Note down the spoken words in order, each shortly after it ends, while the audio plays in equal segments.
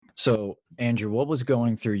So, Andrew, what was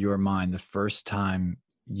going through your mind the first time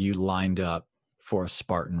you lined up for a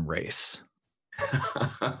Spartan race?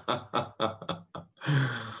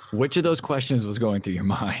 Which of those questions was going through your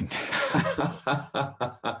mind?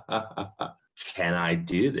 Can I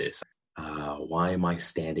do this? Why am I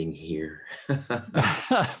standing here?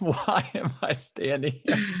 Why am I standing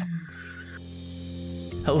here?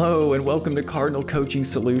 Hello, and welcome to Cardinal Coaching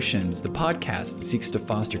Solutions, the podcast that seeks to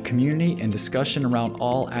foster community and discussion around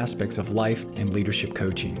all aspects of life and leadership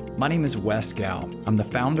coaching. My name is Wes Gow. I'm the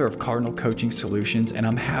founder of Cardinal Coaching Solutions, and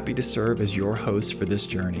I'm happy to serve as your host for this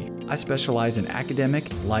journey. I specialize in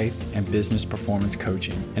academic, life, and business performance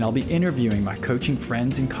coaching, and I'll be interviewing my coaching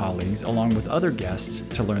friends and colleagues along with other guests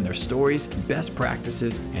to learn their stories, best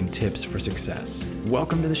practices, and tips for success.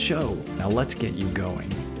 Welcome to the show. Now let's get you going.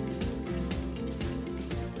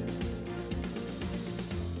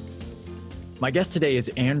 My guest today is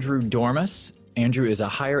Andrew Dormus. Andrew is a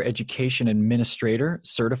higher education administrator,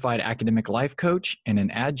 certified academic life coach, and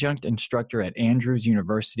an adjunct instructor at Andrews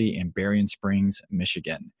University in Berrien Springs,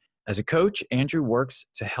 Michigan. As a coach, Andrew works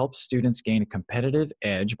to help students gain a competitive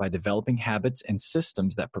edge by developing habits and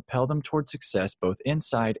systems that propel them toward success both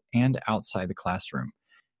inside and outside the classroom.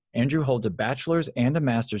 Andrew holds a bachelor's and a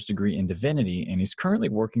master's degree in divinity, and he's currently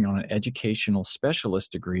working on an educational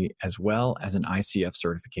specialist degree as well as an ICF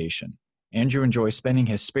certification. Andrew enjoys spending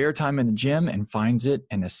his spare time in the gym and finds it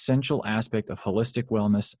an essential aspect of holistic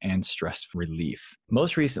wellness and stress relief.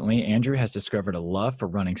 Most recently, Andrew has discovered a love for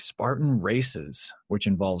running Spartan races, which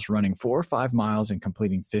involves running 4 or 5 miles and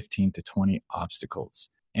completing 15 to 20 obstacles.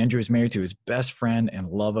 Andrew is married to his best friend and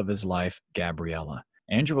love of his life, Gabriella.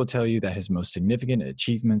 Andrew will tell you that his most significant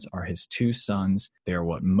achievements are his 2 sons. They are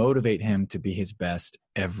what motivate him to be his best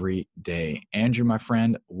every day. Andrew, my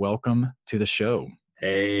friend, welcome to the show.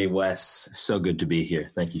 Hey, Wes. So good to be here.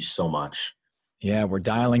 Thank you so much. Yeah, we're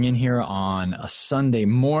dialing in here on a Sunday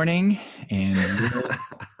morning, and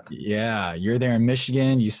you're there in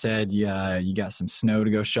Michigan. You said you got some snow to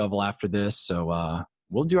go shovel after this, so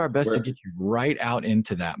we'll do our best to get you right out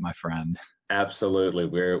into that, my friend. Absolutely.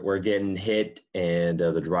 We're getting hit, and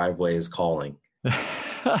the driveway is calling.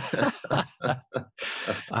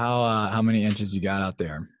 How many inches you got out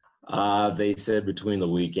there? They said between the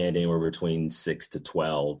weekend and we're between 6 to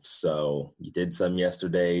 12. So you did some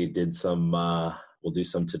yesterday, did some, we'll do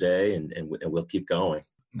some today, and we'll keep going.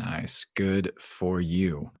 Nice. Good for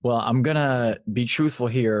you. Well, I'm going to be truthful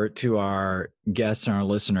here to our guests and our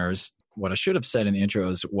listeners. What I should have said in the intro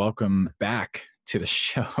is welcome back to the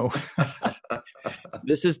show.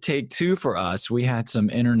 This is take 2 for us. We had some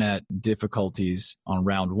internet difficulties on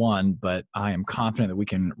round 1, but I am confident that we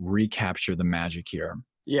can recapture the magic here.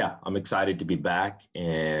 Yeah, I'm excited to be back,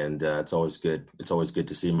 and it's always good. It's always good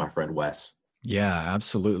to see my friend Wes. Yeah,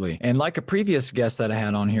 absolutely. And like a previous guest that I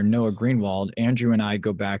had on here, Noah Greenwald, Andrew and I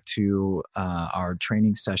go back to our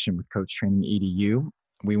training session with Coach Training EDU.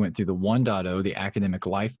 We went through the 1.0, the academic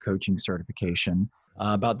life coaching certification.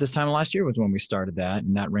 About this time last year was when we started that,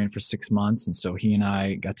 and that ran for 6 months. And so he and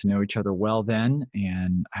I got to know each other well then,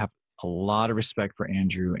 and I have a lot of respect for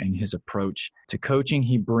Andrew and his approach to coaching.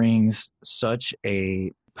 He brings such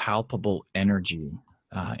a palpable energy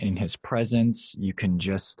in his presence. You can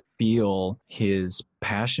just feel his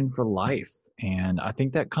passion for life. And I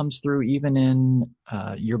think that comes through even in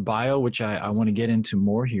your bio, which I want to get into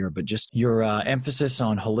more here, but just your emphasis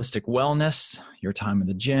on holistic wellness, your time in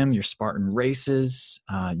the gym, your Spartan races,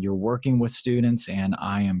 you're working with students. And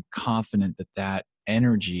I am confident that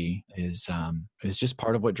energy is just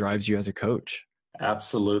part of what drives you as a coach.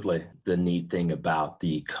 Absolutely. The neat thing about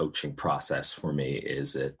the coaching process for me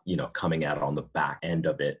is it, coming out on the back end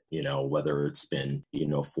of it, whether it's been,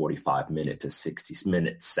 45-minute to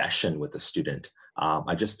 60-minute session with a student,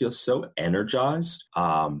 I just feel so energized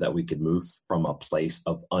that we could move from a place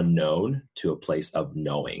of unknown to a place of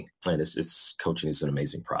knowing. And it's coaching is an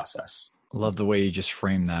amazing process. Love the way you just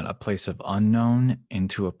framed that, a place of unknown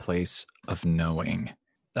into a place of knowing.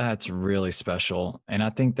 That's really special. And I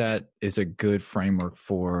think that is a good framework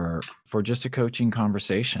for just a coaching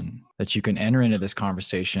conversation, that you can enter into this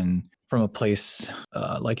conversation from a place,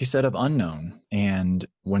 like you said, of unknown. And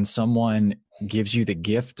when someone gives you the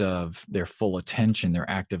gift of their full attention, their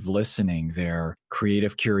active listening, their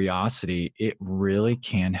creative curiosity, it really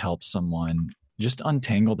can help someone just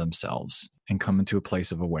untangle themselves and come into a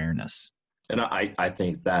place of awareness. And I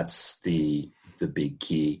think that's the big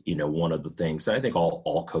key, one of the things that I think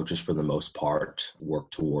all coaches for the most part work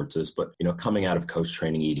towards this, but, coming out of Coach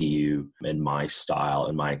Training EDU and my style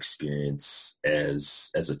and my experience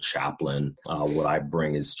as a chaplain, what I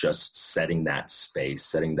bring is just setting that space,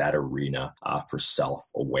 setting that arena for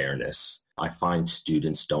self-awareness. I find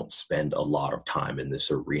students don't spend a lot of time in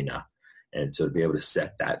this arena. And so to be able to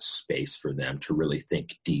set that space for them to really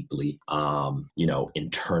think deeply,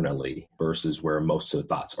 internally versus where most of the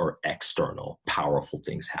thoughts are external, powerful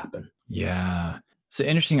things happen. Yeah. It's an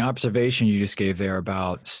interesting observation you just gave there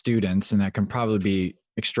about students, and that can probably be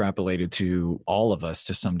extrapolated to all of us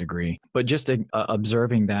to some degree. But just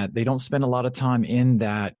observing that they don't spend a lot of time in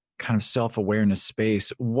that kind of self-awareness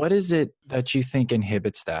space. What is it that you think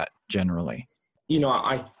inhibits that generally?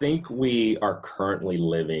 I think we are currently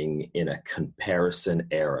living in a comparison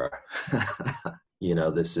era.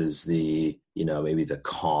 This is maybe the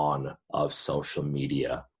con of social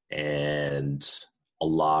media. And a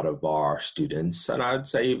lot of our students, and I would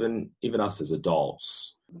say even us as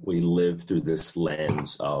adults, we live through this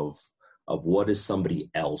lens of what is somebody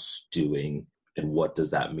else doing and what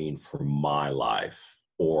does that mean for my life?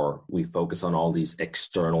 Or we focus on all these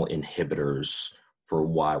external inhibitors for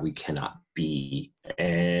why we cannot be.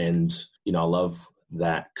 And, I love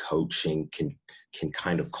that coaching can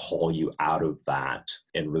kind of call you out of that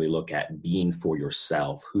and really look at being for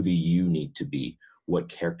yourself. Who do you need to be? What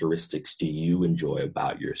characteristics do you enjoy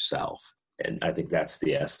about yourself? And I think that's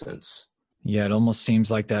the essence. Yeah, it almost seems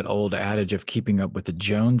like that old adage of keeping up with the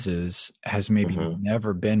Joneses has maybe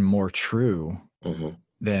never been more true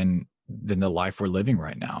than the life we're living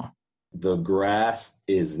right now. The grass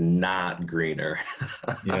is not greener.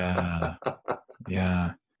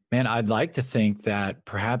 Yeah. Man, I'd like to think that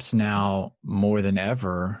perhaps now more than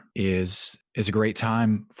ever is a great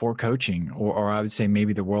time for coaching, or I would say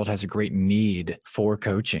maybe the world has a great need for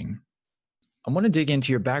coaching. I want to dig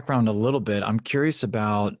into your background a little bit. I'm curious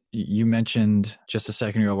about, you mentioned just a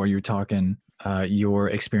second ago while you were talking, your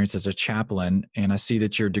experience as a chaplain, and I see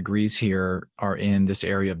that your degrees here are in this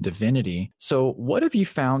area of divinity. So what have you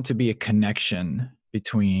found to be a connection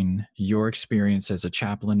between your experience as a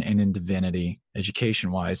chaplain and in divinity,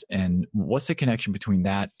 education-wise, and what's the connection between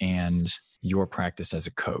that and your practice as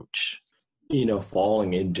a coach?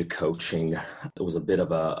 Falling into coaching, it was a bit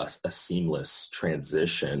of a seamless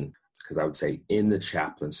transition. Because I would say in the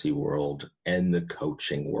chaplaincy world and the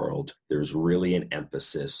coaching world, there's really an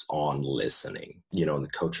emphasis on listening. In the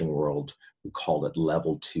coaching world, we call it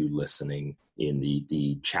level 2 listening. In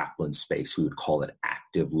the chaplain space, we would call it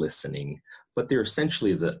active listening. But they're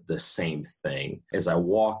essentially the same thing. As I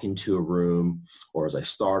walk into a room or as I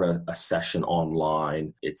start a session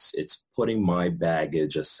online, it's putting my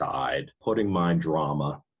baggage aside, putting my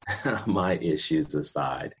drama, my issues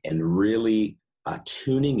aside, and really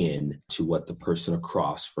tuning in to what the person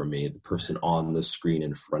across from me, the person on the screen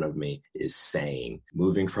in front of me is saying,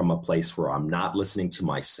 moving from a place where I'm not listening to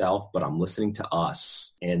myself, but I'm listening to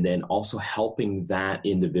us, and then also helping that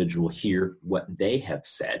individual hear what they have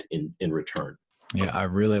said in return. Yeah, I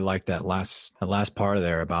really like that last part of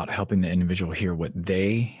there about helping the individual hear what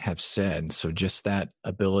they have said. So just that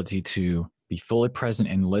ability to be fully present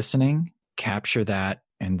in listening, capture that,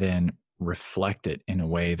 and then reflect it in a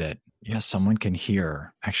way that, someone can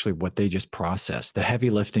hear actually what they just processed, the heavy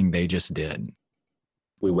lifting they just did.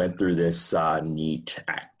 We went through this neat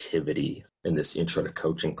activity in this intro to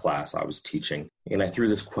coaching class I was teaching. And I threw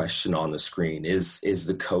this question on the screen. Is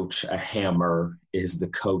the coach a hammer? Is the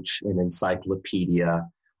coach an encyclopedia?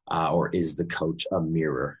 Or is the coach a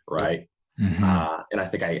mirror, right? And I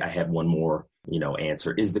think I had one more,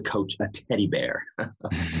 answer. Is the coach a teddy bear?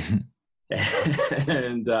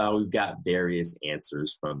 And we've got various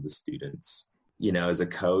answers from the students. As a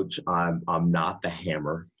coach, I'm not the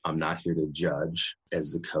hammer. I'm not here to judge.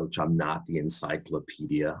 As the coach, I'm not the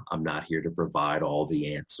encyclopedia. I'm not here to provide all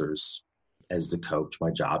the answers. As the coach,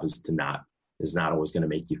 my job is not always going to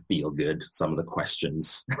make you feel good. Some of the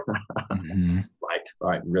questions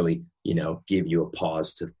really, give you a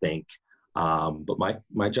pause to think. But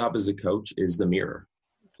my job as a coach is the mirror.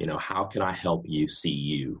 How can I help you see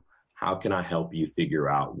you? How can I help you figure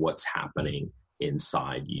out what's happening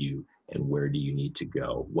inside you and where do you need to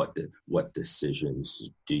go? What decisions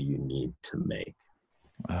do you need to make?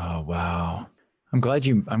 Oh, wow. I'm glad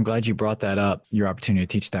you brought that up, your opportunity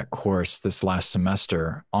to teach that course this last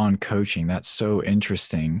semester on coaching. That's so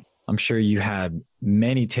interesting. I'm sure you had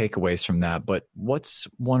many takeaways from that, but what's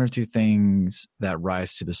one or two things that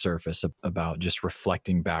rise to the surface about just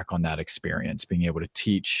reflecting back on that experience, being able to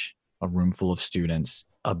teach a room full of students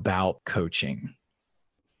about coaching?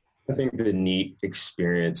 I think the neat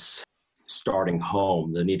experience starting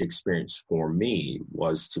home, the neat experience for me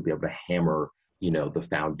was to be able to hammer, the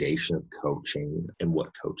foundation of coaching and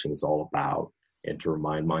what coaching is all about, and to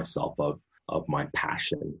remind myself of my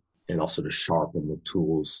passion, and also to sharpen the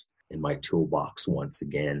tools in my toolbox once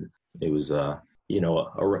again. It was a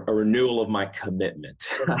renewal of my commitment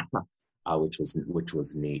which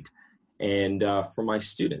was neat. And for my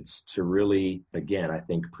students to really, again, I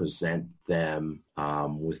think present them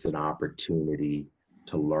with an opportunity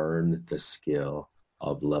to learn the skill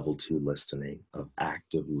of level 2 listening, of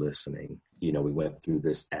active listening. We went through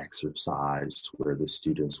this exercise where the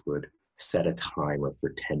students would set a timer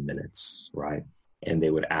for 10 minutes, right? And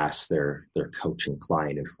they would ask their coaching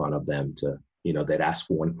client in front of them to, they'd ask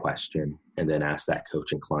one question and then ask that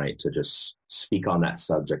coaching client to just speak on that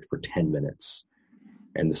subject for 10 minutes.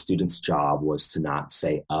 And the student's job was to not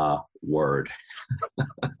say a word.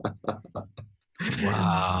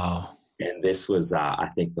 Wow. And this was, I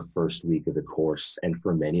think, the first week of the course. And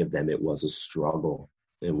for many of them, it was a struggle.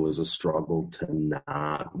 It was a struggle to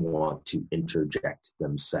not want to interject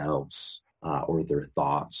themselves or their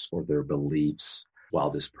thoughts or their beliefs while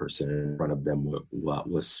this person in front of them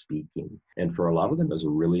was speaking. And for a lot of them, it was a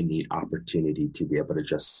really neat opportunity to be able to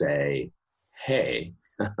just say, hey,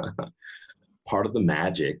 part of the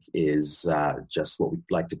magic is just what we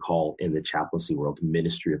like to call in the chaplaincy world,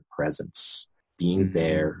 ministry of presence, being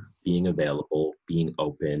there, being available, being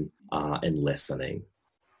open, and listening.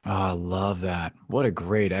 Oh, I love that. What a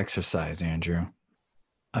great exercise, Andrew.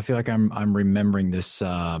 I feel like I'm remembering this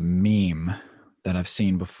meme that I've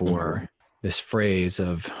seen before. This phrase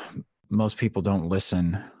of most people don't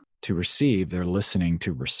listen to receive, they're listening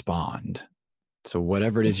to respond. So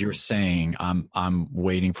whatever it is you're saying, I'm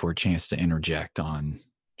waiting for a chance to interject on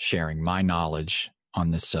sharing my knowledge on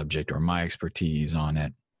this subject or my expertise on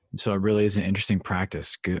it. So it really is an interesting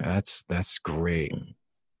practice. Good. That's great.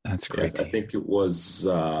 That's great. I think it was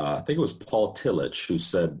Paul Tillich who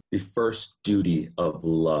said the first duty of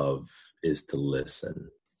love is to listen.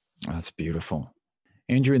 That's beautiful.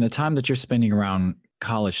 Andrew, in the time that you're spending around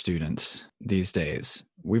college students these days,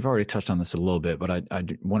 we've already touched on this a little bit, but I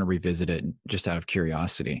want to revisit it just out of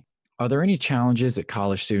curiosity. Are there any challenges that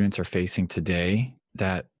college students are facing today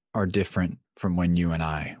that are different from when you and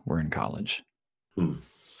I were in college? Yeah,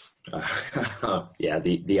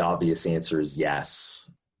 the obvious answer is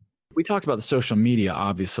yes. We talked about the social media,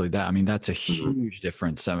 obviously. That's a huge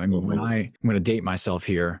difference. I'm going to date myself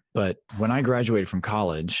here, but when I graduated from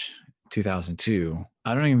college, 2002,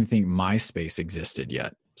 I don't even think MySpace existed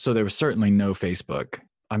yet. So there was certainly no Facebook.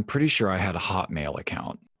 I'm pretty sure I had a Hotmail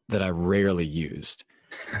account that I rarely used.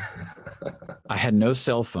 I had no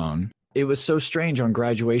cell phone. It was so strange on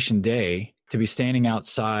graduation day to be standing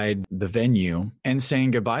outside the venue and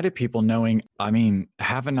saying goodbye to people knowing,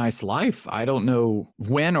 have a nice life. I don't know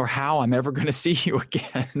when or how I'm ever going to see you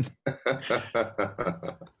again.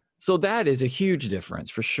 So that is a huge difference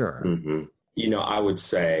for sure. I would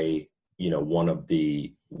say, one of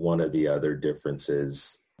the other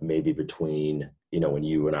differences maybe between, when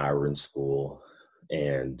you and I were in school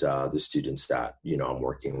and the students that, I'm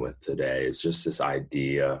working with today is just this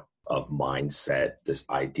idea of mindset, this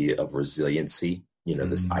idea of resiliency,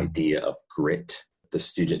 this idea of grit. The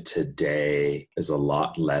student today is a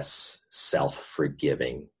lot less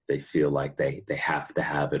self-forgiving. They feel like they have to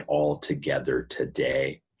have it all together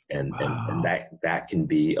today. And that can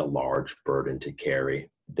be a large burden to carry.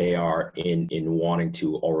 They are in wanting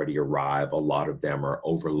to already arrive. A lot of them are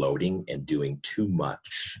overloading and doing too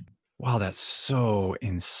much. Wow, that's so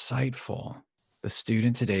insightful. The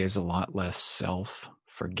student today is a lot less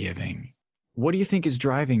self-forgiving. What do you think is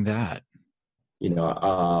driving that?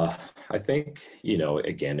 I think,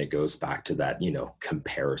 again, it goes back to that,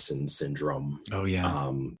 comparison syndrome. Oh, yeah.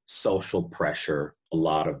 Social pressure. A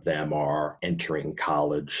lot of them are entering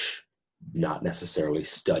college, not necessarily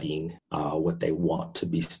studying what they want to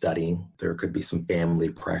be studying. There could be some family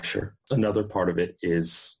pressure. Another part of it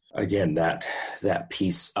is, again, that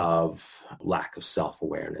piece of lack of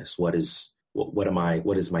self-awareness. What is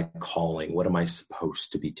my calling? What am I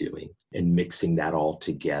supposed to be doing? And mixing that all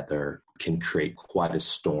together can create quite a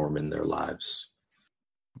storm in their lives.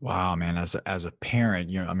 Wow, man. As a parent,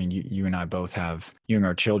 you and I both have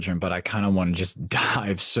younger children, but I kind of want to just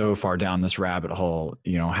dive so far down this rabbit hole.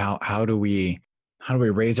 How do we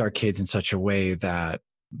raise our kids in such a way that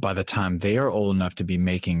by the time they are old enough to be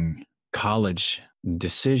making college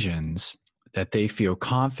decisions, that they feel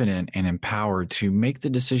confident and empowered to make the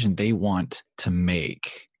decision they want to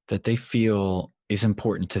make, that they feel is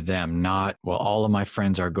important to them, not, well, all of my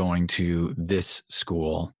friends are going to this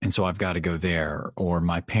school, and so I've got to go there, or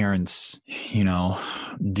my parents,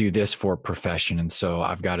 do this for a profession, and so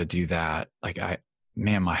I've got to do that.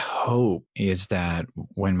 My hope is that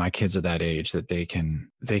when my kids are that age, that they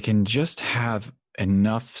can just have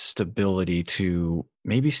enough stability to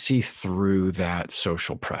maybe see through that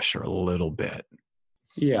social pressure a little bit.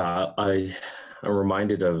 Yeah, I'm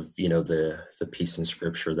reminded of, the piece in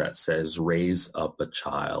scripture that says, raise up a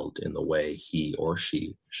child in the way he or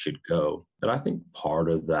she should go. And I think part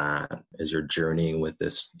of that, as you're journeying with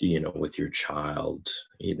this, with your child,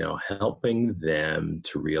 helping them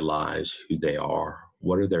to realize who they are.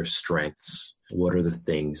 What are their strengths? What are the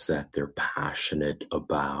things that they're passionate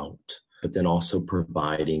about? But then also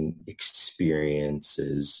providing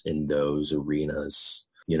experiences in those arenas.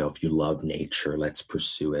 If you love nature, let's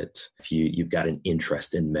pursue it. If you've got an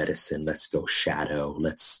interest in medicine, let's go shadow.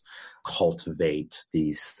 Let's cultivate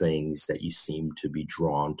these things that you seem to be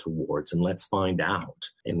drawn towards, and let's find out.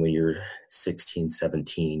 And when you're 16,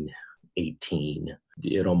 17, 18,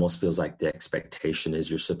 it almost feels like the expectation is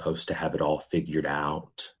you're supposed to have it all figured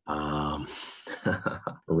out,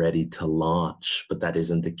 ready to launch. But that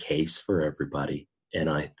isn't the case for everybody. And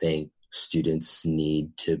I think students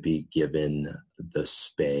need to be given the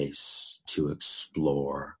space to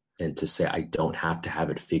explore and to say, I don't have to have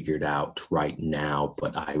it figured out right now,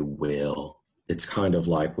 but I will. It's kind of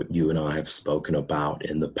like what you and I have spoken about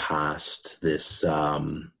in the past, this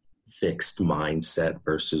fixed mindset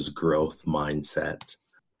versus growth mindset.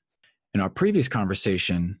 In our previous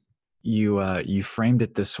conversation, you framed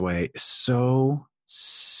it this way, so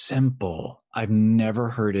simple. I've never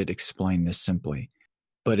heard it explained this simply.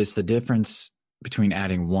 But it's the difference between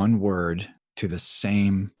adding one word to the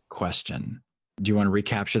same question. Do you want to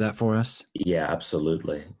recapture that for us? Yeah,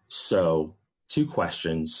 absolutely. So 2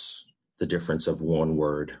 questions, the difference of one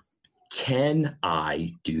word. Can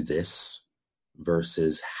I do this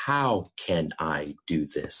versus how can I do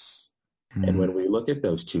this? And when we look at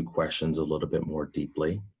those 2 questions a little bit more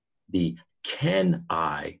deeply, the can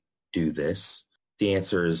I do this? The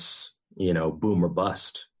answer is, boom or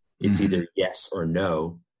bust. It's either yes or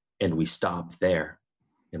no, and we stop there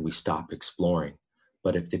and we stop exploring.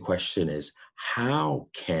 But if the question is, how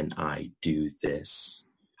can I do this?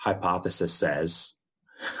 Hypothesis says,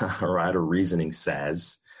 or reasoning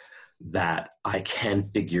says that I can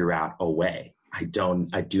figure out a way. I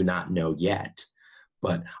do not know yet,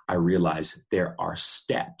 but I realize there are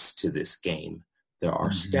steps to this game. There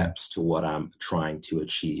are steps to what I'm trying to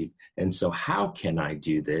achieve. And so how can I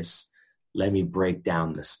do this? Let me break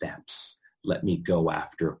down the steps. Let me go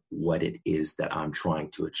after what it is that I'm trying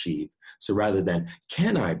to achieve. So rather than,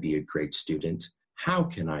 can I be a great student? How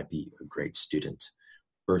can I be a great student?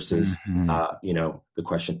 Versus, the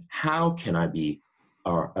question, how can I be,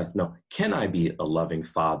 can I be a loving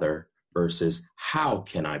father? Versus, how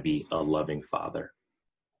can I be a loving father?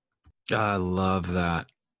 I love that.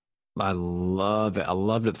 I love it. I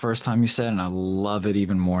loved it the first time you said it, and I love it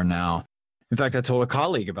even more now. In fact, I told a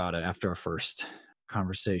colleague about it after our first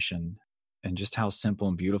conversation and just how simple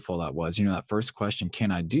and beautiful that was. That first question,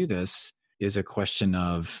 can I do this, is a question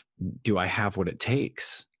of, do I have what it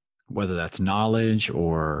takes? Whether that's knowledge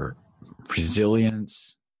or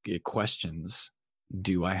resilience, questions,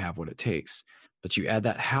 do I have what it takes? But you add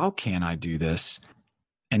that, how can I do this?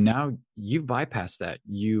 And now you've bypassed that.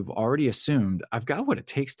 You've already assumed I've got what it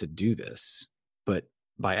takes to do this. But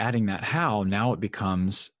by adding that how, now it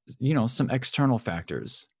becomes, some external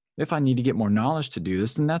factors. If I need to get more knowledge to do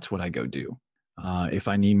this, then that's what I go do. If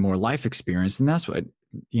I need more life experience, then that's what,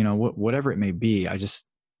 whatever it may be. I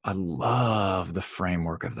love the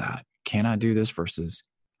framework of that. Can I do this versus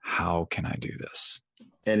how can I do this?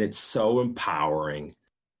 And it's so empowering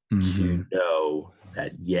to know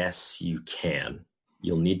that, yes, you can.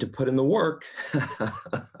 You'll need to put in the work,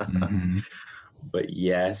 but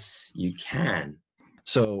yes, you can.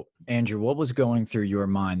 So, Andrew, what was going through your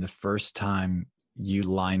mind the first time you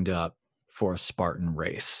lined up for a Spartan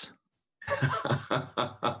race?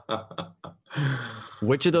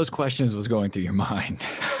 Which of those questions was going through your mind?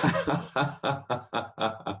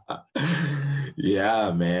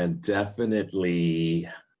 Yeah, man, definitely.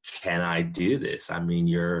 Can I do this? I mean,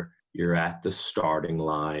 you're at the starting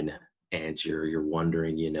line and you're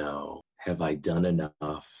wondering, have I done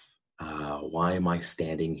enough? Why am I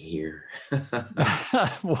standing here?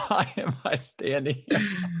 Why am I standing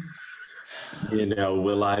here?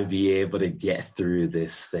 Will I be able to get through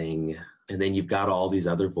this thing? And then you've got all these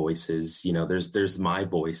other voices, there's my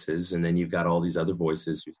voices, and then you've got all these other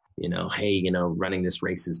voices, hey, running this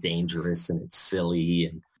race is dangerous and it's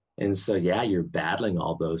silly. And so, yeah, you're battling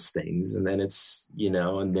all those things. And then it's,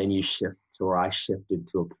 and then you shift to where I shifted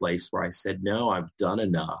to a place where I said, no, I've done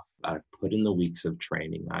enough. I've put in the weeks of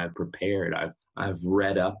training. I've prepared. I've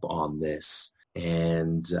read up on this,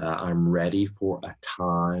 and I'm ready for a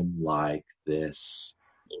time like this.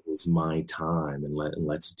 It is my time, and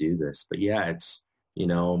let's do this. But yeah, it's,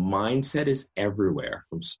 mindset is everywhere,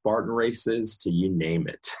 from Spartan races to you name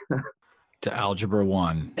it. to Algebra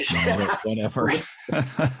 1, whatever.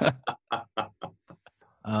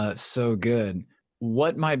 So good.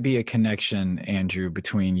 What might be a connection, Andrew,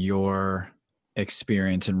 between your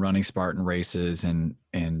experience in running Spartan races and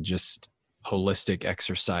just holistic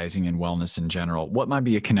exercising and wellness in general? What might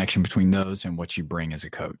be a connection between those and what you bring as a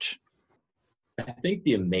coach? I think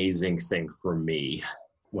the amazing thing for me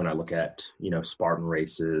when I look at, Spartan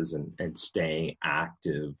races and staying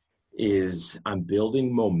active is I'm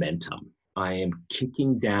building momentum. I am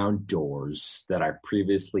kicking down doors that I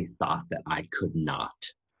previously thought that I could not.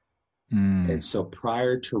 And so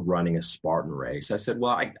prior to running a Spartan race, I said,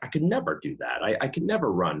 well, I could never do that. I could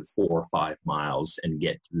never run 4 or 5 miles and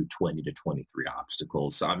get through 20 to 23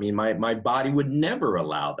 obstacles. I mean, my body would never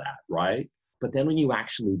allow that, right? But then when you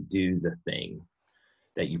actually do the thing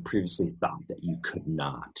that you previously thought that you could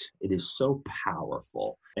not, it is so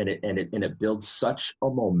powerful. And it builds such a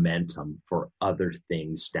momentum for other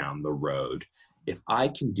things down the road. If I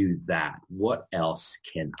can do that, what else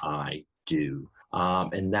can I do?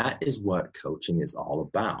 And that is what coaching is all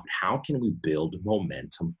about. How can we build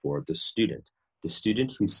momentum for the student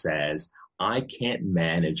who says, I can't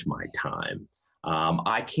manage my time.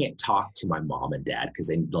 I can't talk to my mom and dad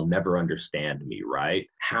because they'll never understand me, right?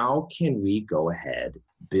 How can we go ahead,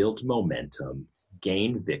 build momentum,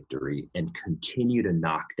 gain victory, and continue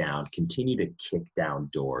to continue to kick down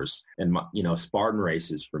doors? And, Spartan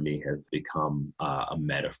races for me have become a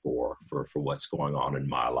metaphor for what's going on in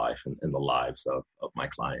my life and the lives of my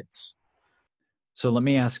clients. So let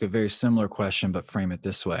me ask a very similar question, but frame it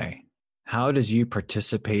this way. How does you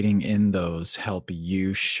participating in those help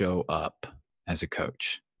you show up as a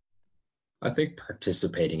coach? I think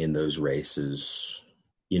participating in those races,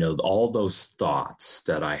 all those thoughts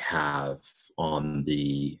that I have on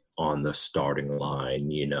the starting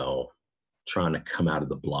line, trying to come out of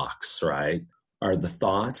the blocks, right, are the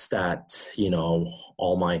thoughts that,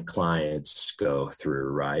 all my clients go through,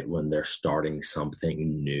 right, when they're starting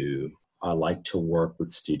something new. I like to work with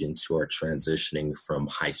students who are transitioning from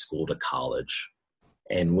high school to college.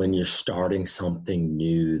 And when you're starting something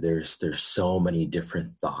new, there's so many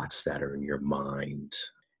different thoughts that are in your mind.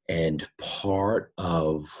 And part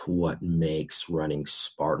of what makes running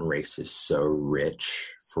Spartan races so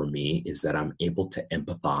rich for me is that I'm able to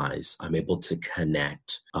empathize. I'm able to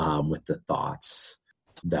connect with the thoughts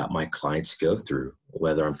that my clients go through,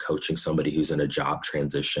 whether I'm coaching somebody who's in a job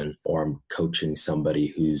transition or I'm coaching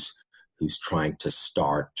somebody who's trying to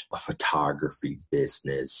start a photography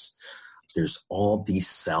business. There's all these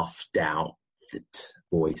self-doubt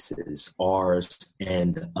voices, ours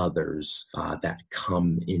and others, that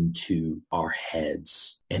come into our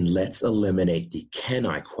heads. And let's eliminate the can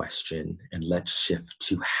I question and let's shift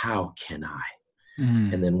to how can I?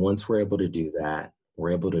 And then once we're able to do that,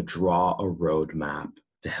 we're able to draw a roadmap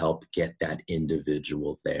to help get that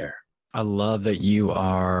individual there. I love that you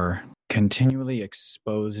are continually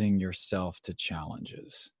exposing yourself to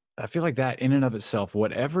challenges. I feel like that in and of itself,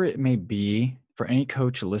 whatever it may be, for any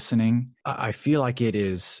coach listening, I feel like it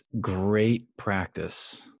is great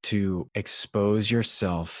practice to expose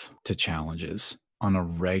yourself to challenges on a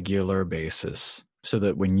regular basis so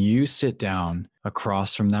that when you sit down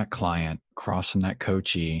across from that client, across from that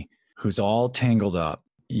coachee who's all tangled up,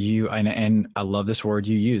 and I love this word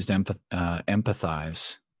you used,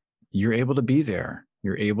 empathize. You're able to be there.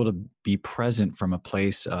 You're able to be present from a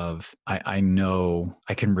place of, I know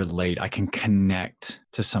I can relate, I can connect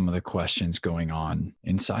to some of the questions going on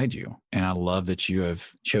inside you. And I love that you have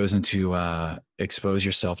chosen to expose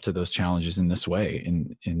yourself to those challenges in this way,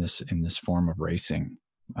 in this form of racing.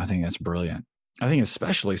 I think that's brilliant. I think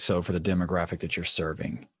especially so for the demographic that you're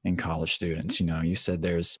serving in college students. You said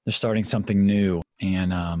they're starting something new.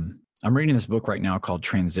 And I'm reading this book right now called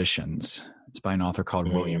Transitions. It's by an author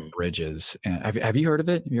called William Bridges. And have you heard of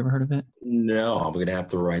it? Have you ever heard of it? No, I'm going to have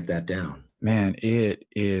to write that down. Man, it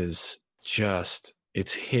is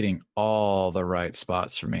it's hitting all the right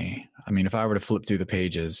spots for me. I mean, if I were to flip through the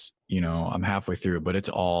pages, I'm halfway through, but it's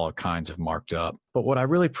all kinds of marked up. But what I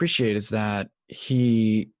really appreciate is that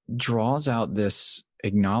he draws out this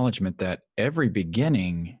acknowledgement that every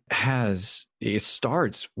beginning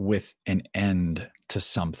starts with an end to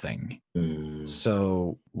something.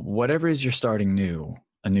 So whatever is you're starting new,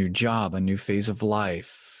 a new job, a new phase of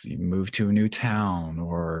life, you move to a new town,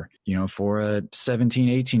 or, for a 17,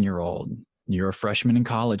 18-year-old, you're a freshman in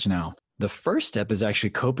college now. The first step is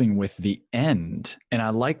actually coping with the end. And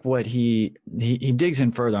I like what he digs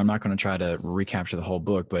in further. I'm not going to try to recapture the whole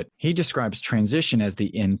book, but he describes transition as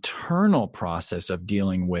the internal process of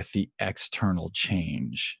dealing with the external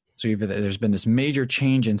change. So there's been this major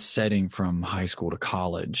change in setting from high school to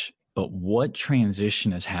college. but what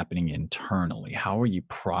transition is happening internally? How are you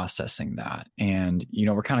processing that? And,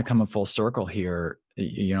 we're kind of coming full circle here.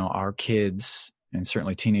 Our kids and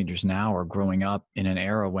certainly teenagers now are growing up in an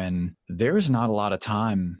era when there's not a lot of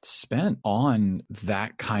time spent on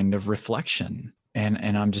that kind of reflection.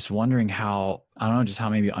 And I'm just wondering how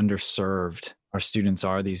maybe underserved our students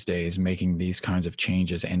are these days, making these kinds of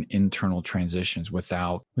changes and internal transitions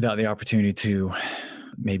without the opportunity to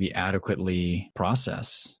maybe adequately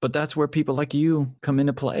process. But that's where people like you come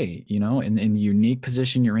into play, in the unique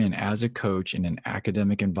position you're in as a coach in an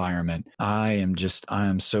academic environment. I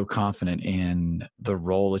am so confident in the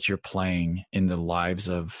role that you're playing in the lives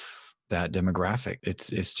of that demographic.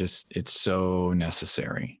 It's so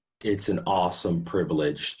necessary. It's an awesome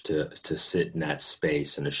privilege to sit in that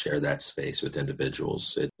space and to share that space with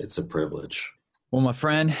individuals. It's a privilege. Well, my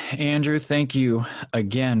friend, Andrew, thank you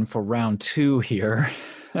again for round 2 here.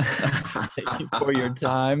 Thank you for your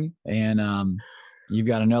time. And you've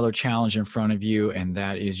got another challenge in front of you, and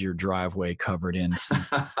that is your driveway covered in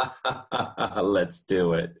snow. Let's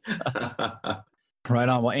do it. Right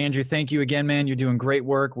on. Well, Andrew, thank you again, man. You're doing great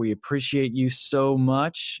work. We appreciate you so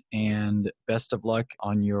much, and best of luck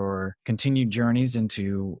on your continued journeys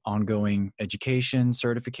into ongoing education,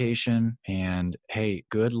 certification, and hey,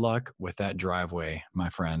 good luck with that driveway, my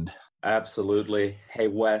friend. Absolutely. Hey,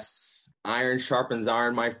 Wes, iron sharpens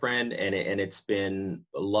iron, my friend, and it's been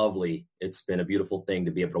lovely. It's been a beautiful thing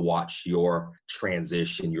to be able to watch your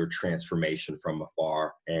transition, your transformation from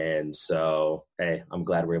afar. And so, hey, I'm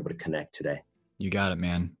glad we're able to connect today. You got it,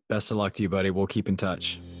 man. Best of luck to you, buddy. We'll keep in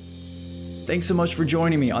touch. Thanks so much for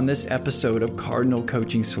joining me on this episode of Cardinal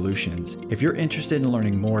Coaching Solutions. If you're interested in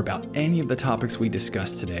learning more about any of the topics we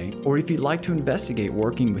discussed today, or if you'd like to investigate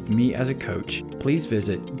working with me as a coach, please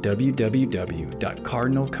visit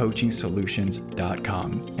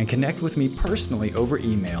www.cardinalcoachingsolutions.com and connect with me personally over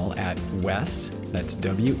email at Wes, that's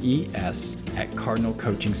WES, at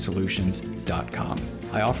cardinalcoachingsolutions.com.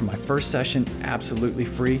 I offer my first session absolutely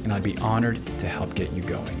free, and I'd be honored to help get you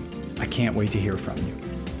going. I can't wait to hear from you.